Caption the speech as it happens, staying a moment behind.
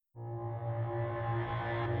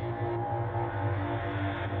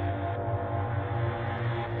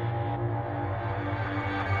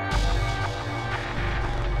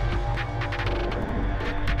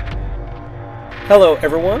Hello,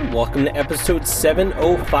 everyone. Welcome to episode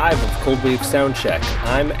 705 of Cold Wave Soundcheck.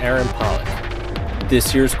 I'm Aaron Pollock.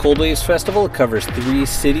 This year's Cold Waves Festival covers 3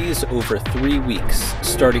 cities over 3 weeks,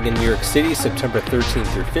 starting in New York City September 13th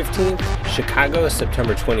through 15th, Chicago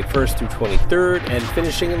September 21st through 23rd, and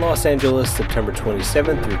finishing in Los Angeles September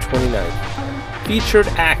 27th through 29th. Featured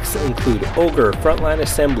acts include Ogre, Frontline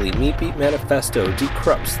Assembly, Meat Beat Manifesto,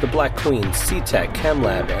 Decrups, The Black Queens, C-Tech,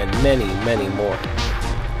 ChemLab, and many, many more.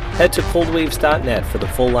 Head to coldwaves.net for the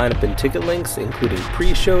full lineup and ticket links, including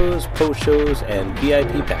pre-shows, post-shows, and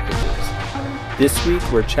VIP packages. This week,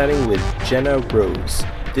 we're chatting with Jenna Rose.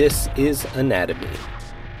 This is Anatomy.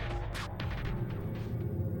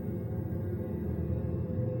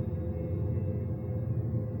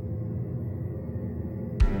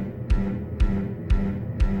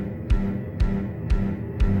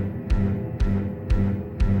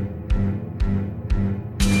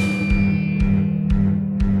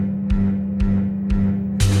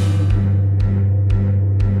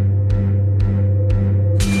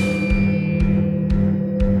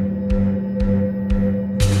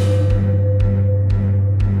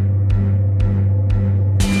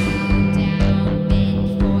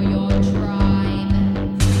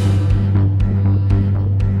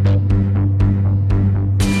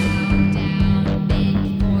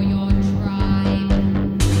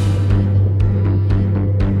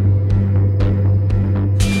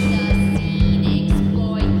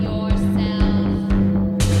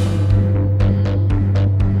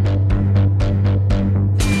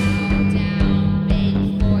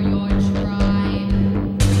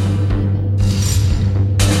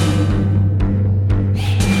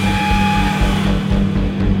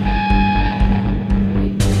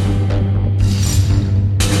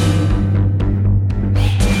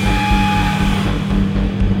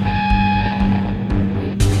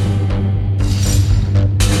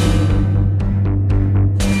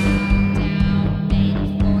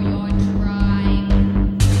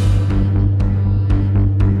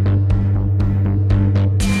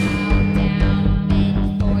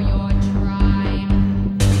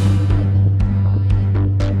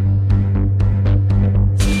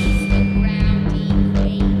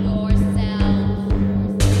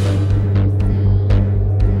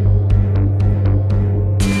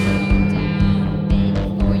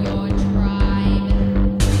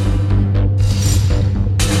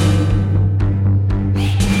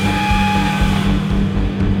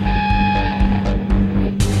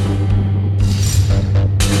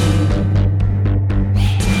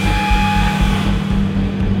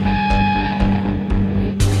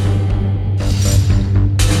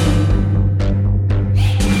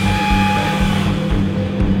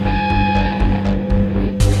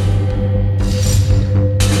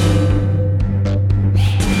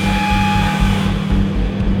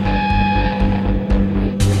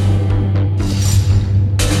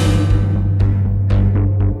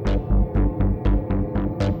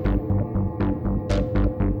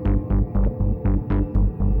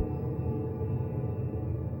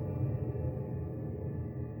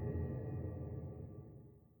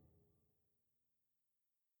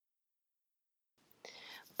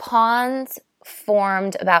 Pawns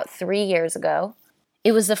formed about 3 years ago.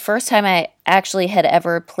 It was the first time I actually had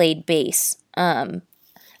ever played bass.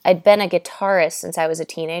 I'd been a guitarist since I was a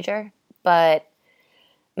teenager, but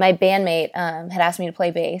my bandmate had asked me to play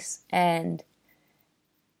bass, and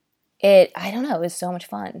it was so much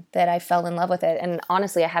fun that I fell in love with it. And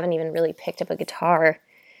honestly, I haven't even really picked up a guitar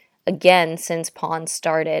again since Pawns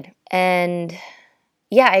started. And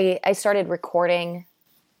yeah, I started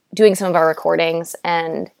doing some of our recordings,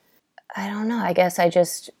 and I don't know, I guess I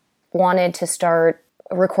just wanted to start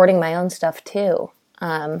recording my own stuff too,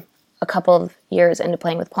 a couple of years into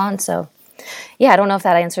playing with Pawns. So yeah, I don't know if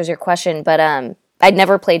that answers your question, but I'd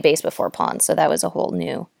never played bass before Pawns, so that was a whole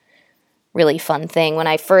new, really fun thing. When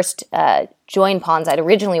I first joined Pawns, I'd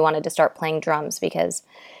originally wanted to start playing drums because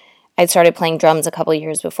I'd started playing drums a couple of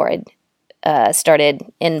years before I'd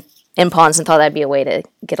started in Pawns and thought that'd be a way to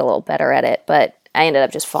get a little better at it, but I ended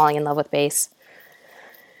up just falling in love with bass.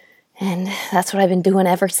 And that's what I've been doing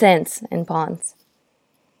ever since in Pawns.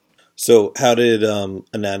 So how did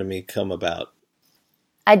Anatomy come about?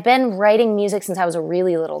 I'd been writing music since I was a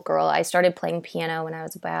really little girl. I started playing piano when I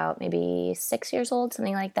was about maybe 6 years old,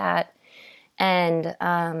 something like that. And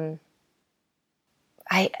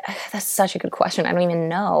that's such a good question. I don't even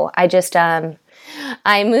know. I just, I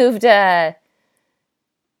moved, I'm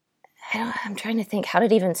trying to think, how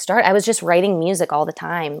did it even start? I was just writing music all the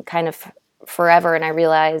time, kind of forever, and I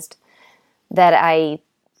realized that I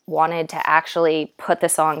wanted to actually put the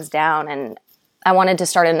songs down, and I wanted to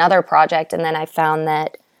start another project, and then I found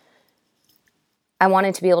that I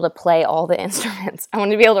wanted to be able to play all the instruments. I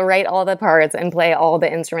wanted to be able to write all the parts and play all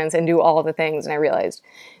the instruments and do all the things. And I realized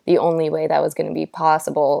the only way that was going to be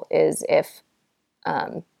possible is if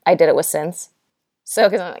I did it with synths. So,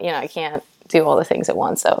 because, I can't do all the things at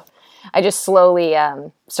once. So I just slowly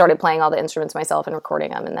started playing all the instruments myself and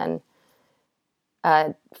recording them, and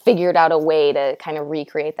then figured out a way to kind of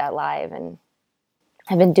recreate that live. And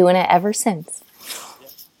I've been doing it ever since.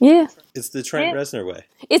 Yeah. It's the Trent Reznor way.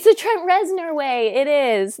 It's the Trent Reznor way. It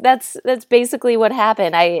is. That's basically what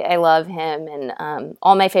happened. I love him, and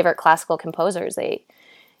all my favorite classical composers, they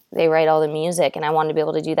write all the music, and I wanted to be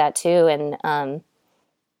able to do that too. And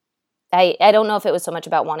I don't know if it was so much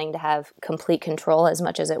about wanting to have complete control as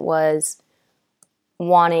much as it was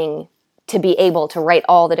wanting to be able to write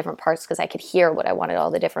all the different parts, because I could hear what I wanted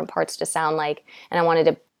all the different parts to sound like, and I wanted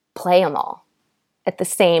to play them all at the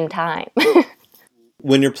same time.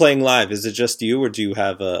 When you're playing live, is it just you, or do you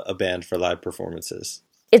have a band for live performances?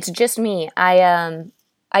 It's just me. I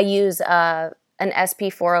use an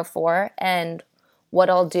SP404, and what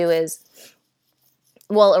I'll do is,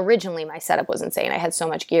 well, originally my setup was insane. I had so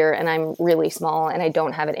much gear, and I'm really small, and I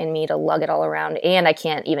don't have it in me to lug it all around, and I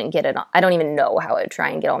can't even get it on. I don't even know how I would try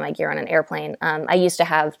and get all my gear on an airplane. I used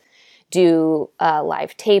to do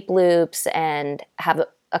live tape loops and have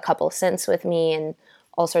a couple of synths with me and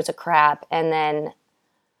all sorts of crap, and then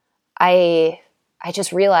I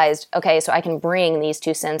just realized, okay, so I can bring these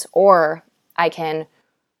two synths, or I can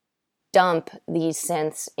dump these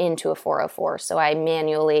synths into a 404. So I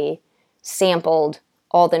manually sampled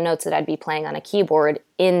all the notes that I'd be playing on a keyboard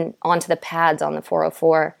onto the pads on the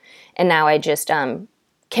 404, and now I just can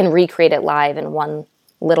recreate it live in one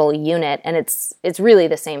little unit, and it's really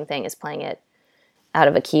the same thing as playing it out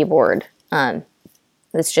of a keyboard.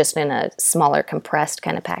 It's just in a smaller, compressed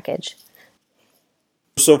kind of package.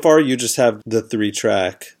 So far, you just have the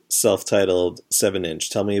 3-track, self-titled 7-inch.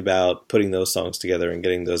 Tell me about putting those songs together and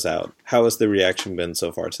getting those out. How has the reaction been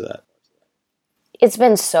so far to that? It's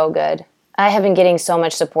been so good. I have been getting so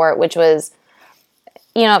much support, which was,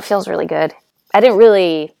 it feels really good. I didn't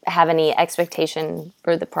really have any expectation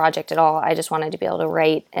for the project at all. I just wanted to be able to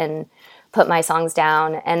write and put my songs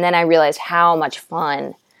down. And then I realized how much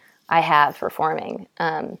fun I have performing.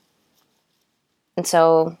 And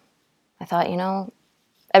so I thought,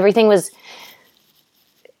 everything was,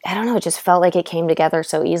 I don't know, it just felt like it came together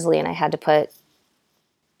so easily, and I had to put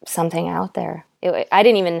something out there. I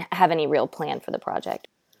didn't even have any real plan for the project.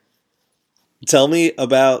 Tell me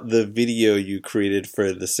about the video you created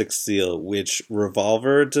for The Sixth Seal, which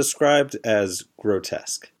Revolver described as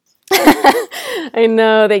grotesque. I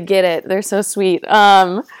know, they get it. They're so sweet.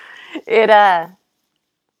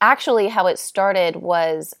 Actually, how it started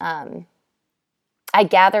was I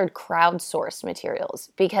gathered crowdsourced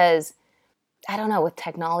materials because, I don't know, with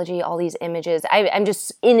technology, all these images, I'm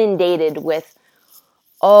just inundated with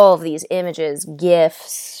all of these images,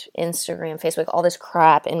 GIFs, Instagram, Facebook, all this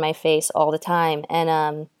crap in my face all the time.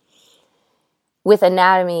 And with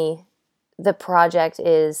Anatomy, the project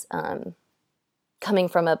is coming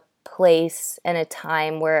from a place and a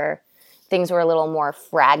time where things were a little more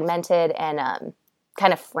fragmented and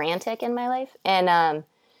kind of frantic in my life. And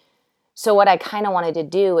so what I kind of wanted to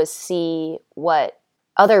do was see what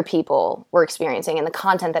other people were experiencing and the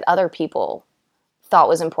content that other people thought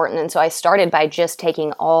was important. And so I started by just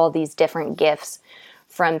taking all these different GIFs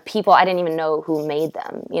from people I didn't even know who made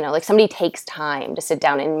them. Like somebody takes time to sit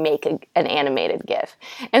down and make an animated GIF.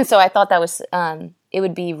 And so I thought that was, it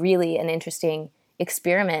would be really an interesting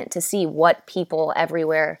experiment to see what people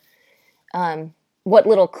everywhere, what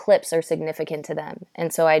little clips are significant to them.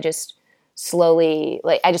 And so I just slowly,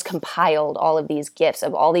 I just compiled all of these GIFs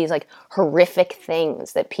of all these horrific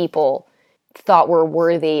things that people thought were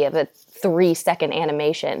worthy of a 3-second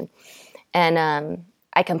animation. And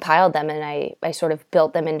I compiled them, and I sort of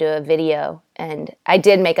built them into a video. And I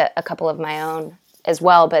did make a couple of my own as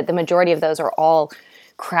well, but the majority of those are all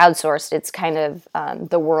crowdsourced. It's kind of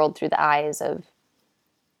the world through the eyes of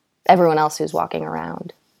everyone else who's walking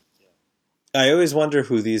around. I always wonder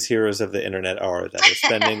who these heroes of the internet are that are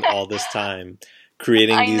spending all this time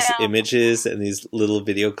creating these images and these little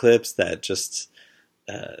video clips that just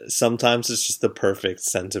sometimes it's just the perfect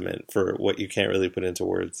sentiment for what you can't really put into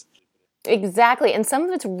words. Exactly. And some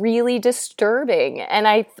of it's really disturbing. And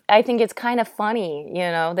I think it's kind of funny,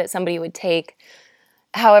 that somebody would take,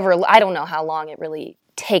 however, I don't know how long it really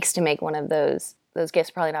takes to make one of those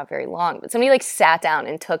GIFs, probably not very long, but somebody sat down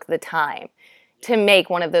and took the time to make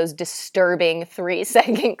one of those disturbing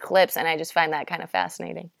 3-second clips. And I just find that kind of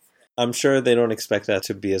fascinating. I'm sure they don't expect that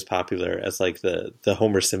to be as popular as the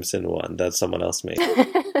Homer Simpson one that someone else made.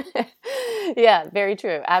 Yeah, very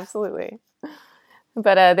true. Absolutely.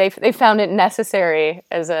 but they found it necessary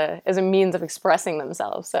as a means of expressing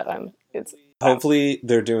themselves. So it's hopefully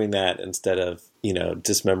they're doing that instead of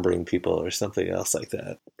dismembering people or something else like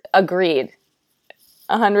that. Agreed,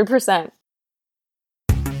 100%.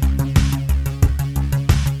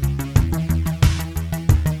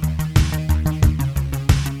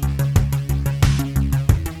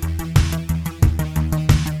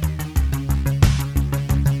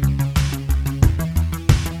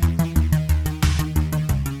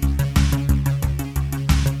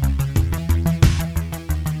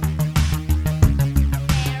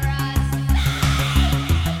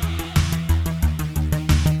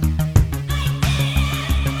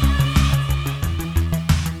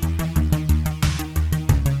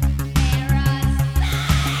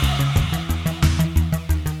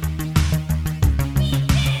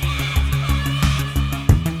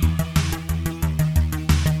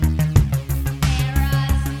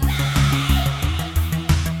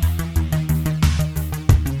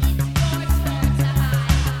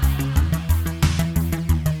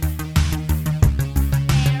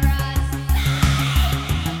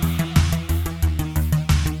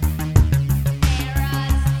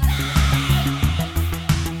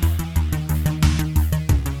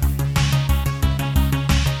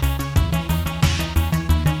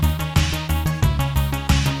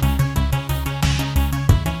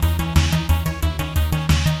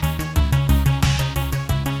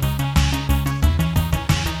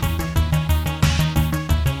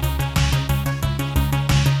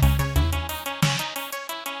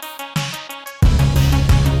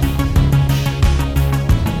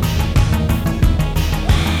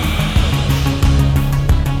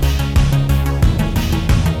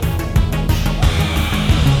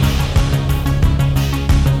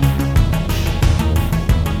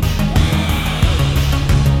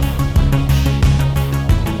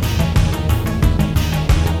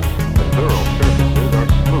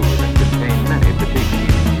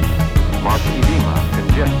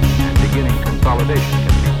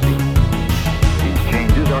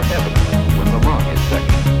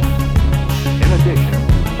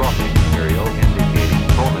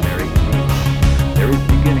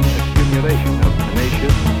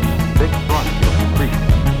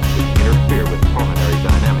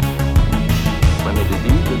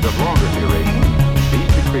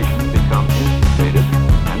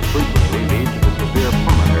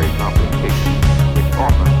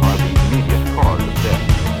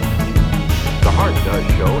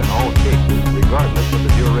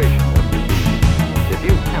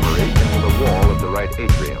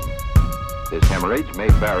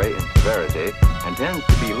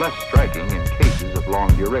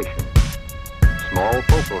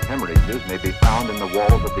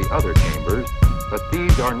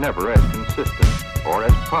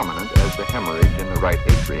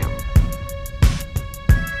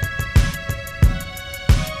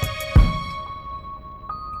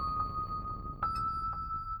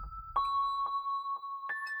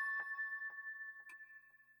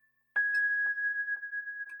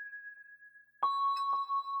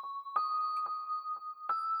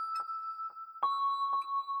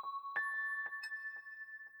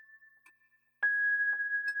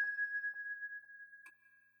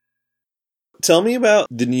 Tell me about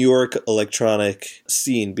the New York electronic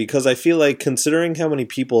scene, because I feel like, considering how many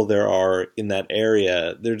people there are in that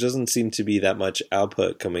area, there doesn't seem to be that much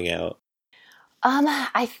output coming out.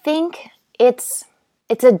 I think it's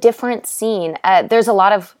a different scene. There's a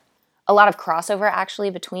lot of crossover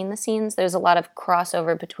actually between the scenes. There's a lot of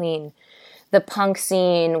crossover between the punk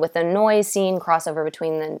scene with the noise scene, crossover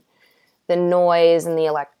between the noise and the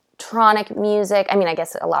electronic music. I mean, I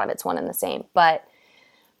guess a lot of it's one and the same, but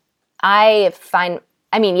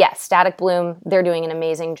yes, Static Bloom, they're doing an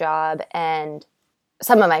amazing job, and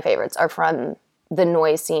some of my favorites are from the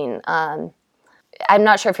noise scene. I'm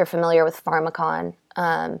not sure if you're familiar with Pharmakon.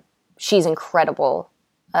 She's incredible.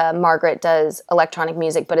 Margaret does electronic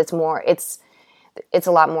music, but it's a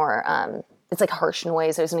lot more, it's like harsh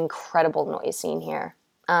noise. There's an incredible noise scene here.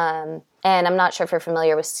 And I'm not sure if you're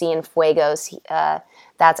familiar with Cienfuegos.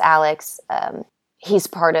 That's Alex. He's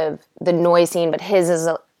part of the noise scene, but his is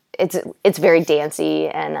it's very dancey,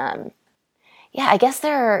 and I guess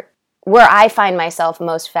where I find myself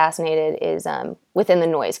most fascinated is within the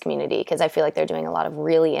noise community, because I feel like they're doing a lot of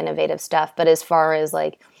really innovative stuff. But as far as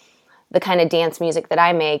like the kind of dance music that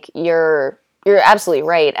I make, you're absolutely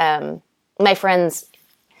right. My friends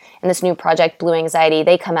in this new project, Blue Anxiety,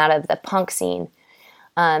 they come out of the punk scene,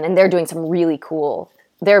 and they're doing some really cool.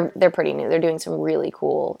 They're pretty new. They're doing some really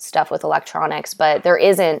cool stuff with electronics, but there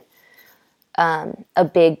isn't a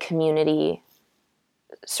big community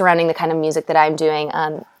surrounding the kind of music that I'm doing.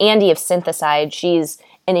 Andy of Syntheside, she's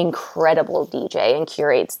an incredible DJ and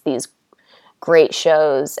curates these great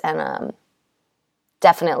shows, and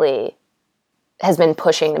definitely has been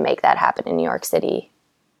pushing to make that happen in New York City.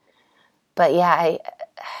 But yeah,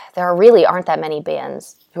 there really aren't that many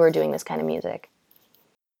bands who are doing this kind of music.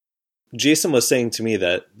 Jason was saying to me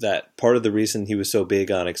that part of the reason he was so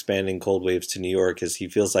big on expanding Cold Waves to New York is he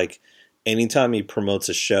feels like anytime he promotes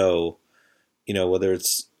a show, whether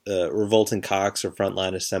it's Revolting Cocks or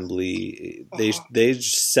Frontline Assembly, they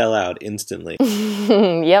just sell out instantly.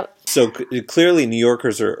 Yep. So clearly New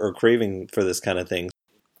Yorkers are craving for this kind of thing.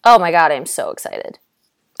 Oh my God, I'm so excited.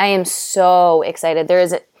 I am so excited.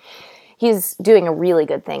 He's doing a really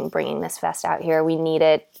good thing bringing this fest out here. We need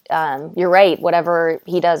it. You're right. Whatever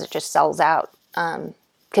he does, it just sells out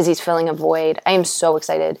because he's filling a void. I am so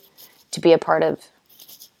excited to be a part of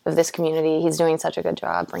this community. He's doing such a good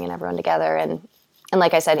job bringing everyone together. And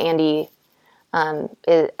like I said, Andy,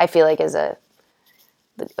 I feel like is the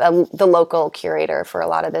local curator for a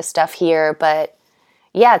lot of this stuff here. But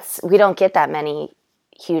yeah, we don't get that many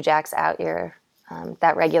huge acts out here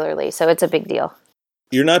that regularly. So it's a big deal.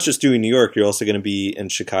 You're not just doing New York, you're also going to be in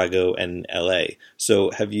Chicago and LA.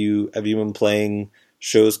 So have you been playing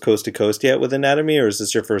shows coast to coast yet with Anatomy, or is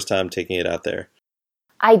this your first time taking it out there?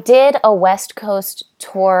 I did a West Coast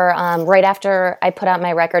tour right after I put out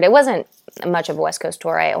my record. It wasn't much of a West Coast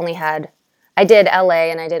tour. I did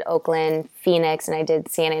LA and I did Oakland, Phoenix, and I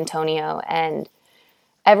did San Antonio, and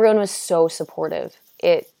everyone was so supportive.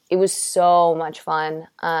 It was so much fun,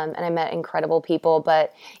 and I met incredible people.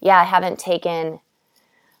 But yeah, I haven't taken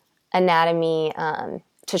Anatomy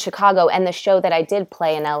to Chicago, and the show that I did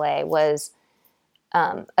play in LA was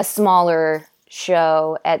a smaller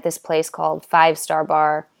show at this place called 5 Star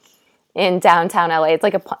Bar in downtown LA.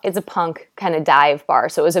 It's a punk kind of dive bar,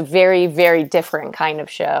 so it was a very, very different kind of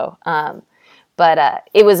show. But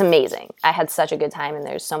it was amazing. I had such a good time, and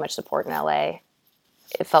there's so much support in LA.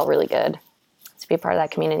 It felt really good to be a part of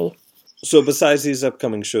that community. So besides these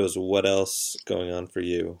upcoming shows, what else going on for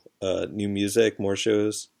you? New music, more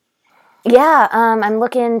shows? Yeah, I'm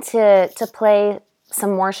looking to play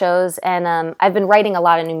some more shows, and I've been writing a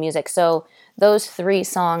lot of new music. So those 3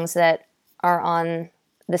 songs that are on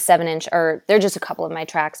the 7-inch they're just a couple of my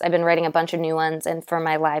tracks. I've been writing a bunch of new ones, and for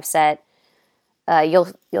my live set,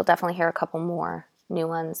 you'll definitely hear a couple more new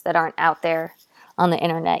ones that aren't out there on the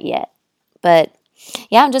internet yet. But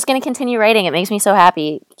yeah, I'm just going to continue writing. It makes me so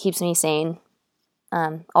happy. It keeps me sane.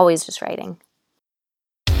 Always just writing.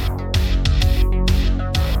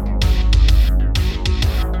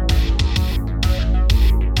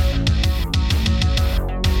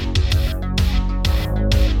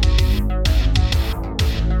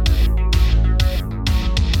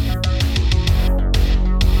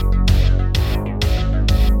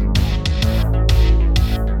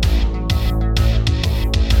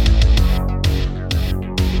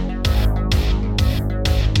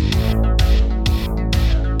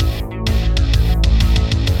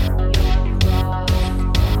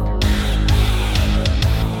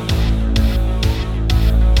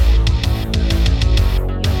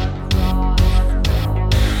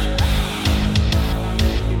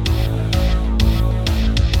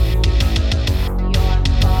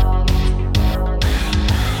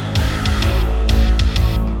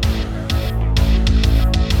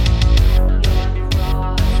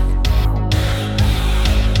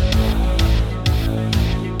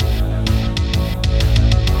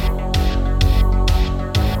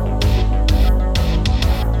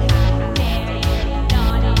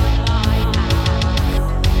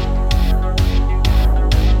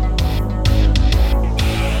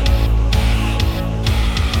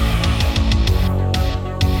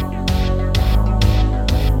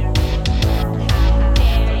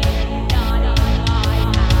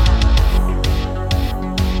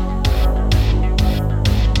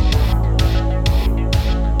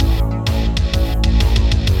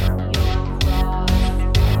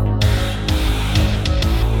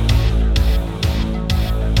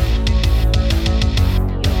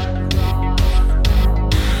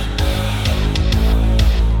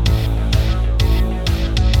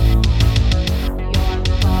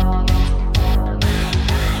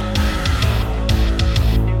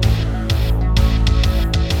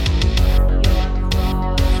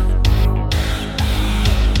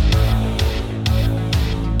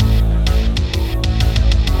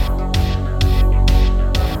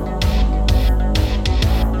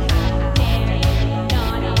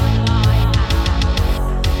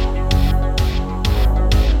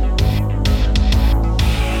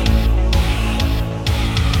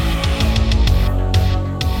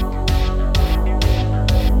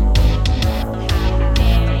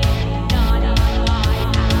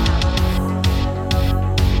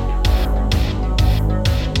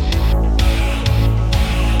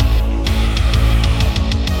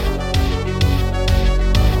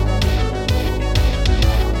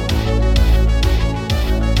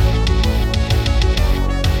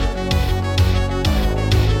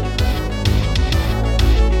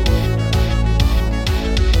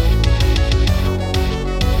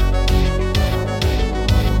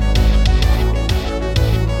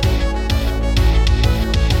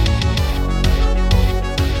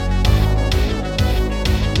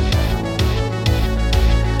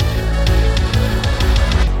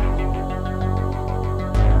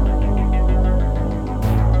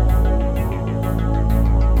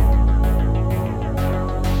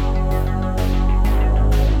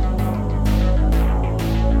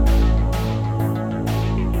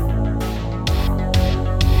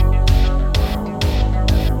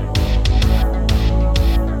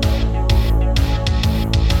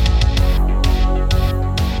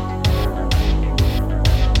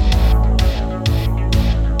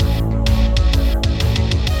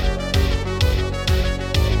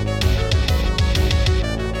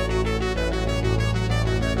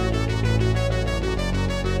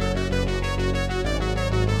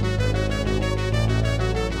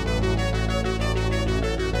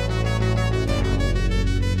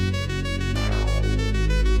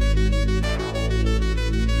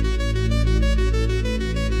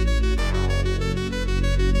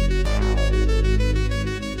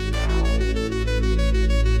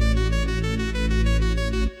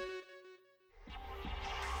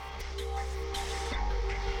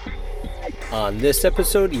 On this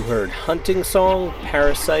episode, you heard Hunting Song,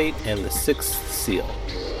 Parasite, and The Sixth Seal.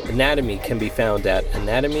 Anatomy can be found at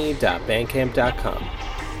anatomy.bandcamp.com.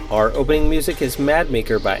 Our opening music is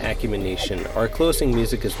Madmaker by Acumen Nation. Our closing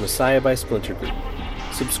music is Messiah by Splinter Group.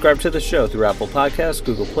 Subscribe to the show through Apple Podcasts,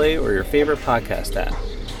 Google Play, or your favorite podcast app.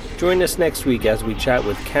 Join us next week as we chat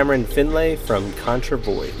with Cameron Finlay from Contra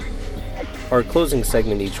Void. Our closing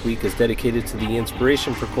segment each week is dedicated to the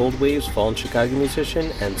inspiration for Cold Wave's fallen Chicago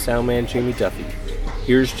musician and soundman Jamie Duffy.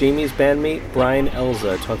 Here's Jamie's bandmate Brian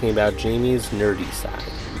Elza talking about Jamie's nerdy side.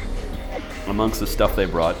 Amongst the stuff they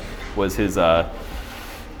brought was his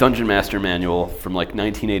Dungeon Master manual from like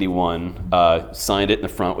 1981. Signed it in the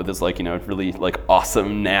front with this really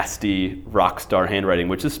awesome, nasty rock star handwriting,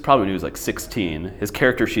 which is probably when he was like 16. His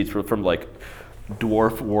character sheets were from like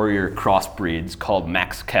dwarf warrior crossbreeds called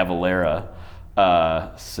Max Cavalera.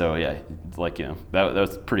 That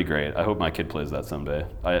was pretty great. I hope my kid plays that someday.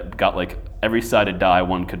 I got like every sided die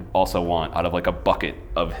one could also want out of like a bucket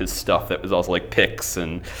of his stuff that was also like picks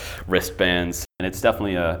and wristbands. And it's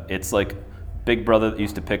definitely it's like Big Brother that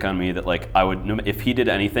used to pick on me that like I would, if he did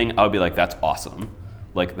anything, I would be like, that's awesome.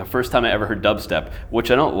 Like the first time I ever heard dubstep, which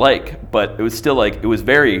I don't like, but it was still like, it was a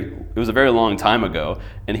very long time ago.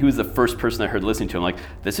 And he was the first person I heard listening to. I'm like,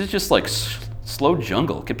 this is just like slow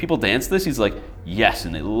jungle. Can people dance this? He's like, yes,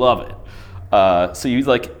 and they love it. So he's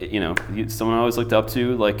like, someone I always looked up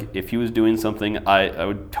to. Like if he was doing something, I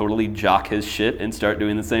would totally jock his shit and start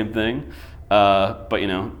doing the same thing. But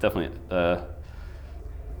definitely,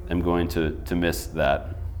 I'm going to miss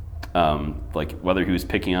that. Like whether he was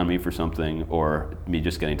picking on me for something or me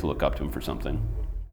just getting to look up to him for something.